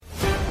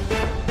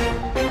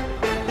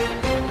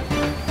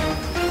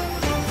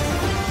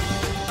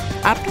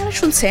আপনারা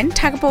শুনছেন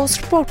Dhaka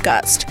post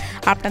podcast.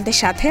 আপনাদের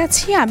সাথে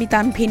আছি আমি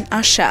তানভিন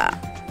আশা।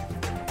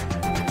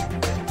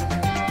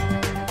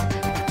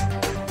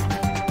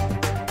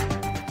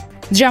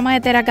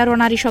 জামায়াতের 11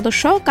 নারী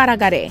সদস্য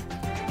কারাগারে।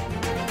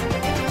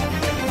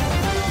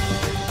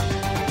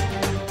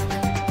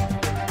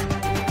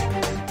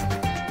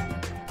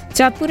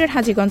 চাঁদপুরের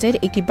হাজীগঞ্জের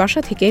একটি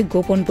বাসা থেকে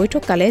গোপন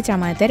বৈঠককালে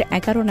জামায়াতের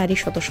 11 নারী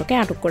সদস্যকে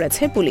আটক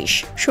করেছে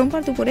পুলিশ।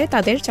 সোমবার দুপুরে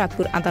তাদের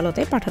চাঁদপুর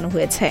আদালতে পাঠানো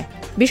হয়েছে।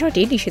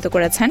 বিষয়টি নিশ্চিত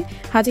করেছেন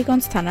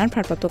হাজীগঞ্জ থানার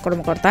ভারপ্রাপ্ত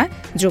কর্মকর্তা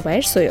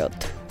জুবায়ের সৈয়দ।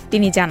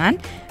 তিনি জানান,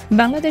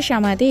 বাংলাদেশ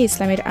জামায়াতে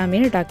ইসলামের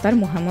আমির ডাক্তার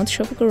মোহাম্মদ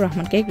শফিকুর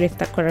রহমানকে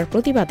গ্রেফতার করার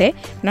প্রতিবাদে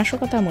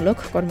নাশকতামূলক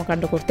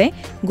কর্মকাণ্ড করতে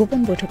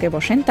গোপন বৈঠকে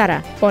বসেন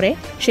তারা। পরে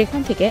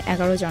সেখান থেকে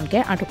 11 জনকে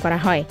আটক করা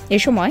হয়। এ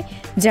সময়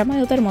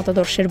জামায়াতের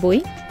মতাদর্শের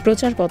বই,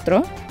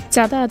 প্রচারপত্র,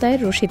 চাঁদা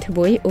আদায়ের রসিদ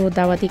বই ও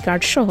দাওয়াতি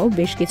কার্ড সহ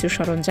বেশ কিছু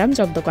সরঞ্জাম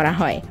জব্দ করা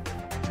হয়।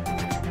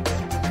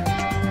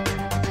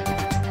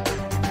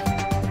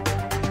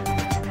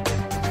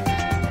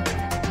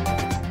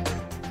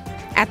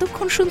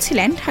 এতক্ষণ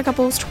শুনছিলেন ঢাকা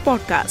পোস্ট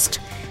পডকাস্ট।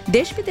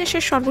 দেশ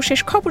বিদেশের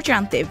সর্বশেষ খবর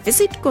জানতে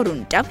ভিজিট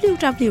করুন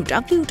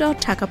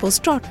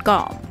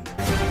www.dhakapost.com।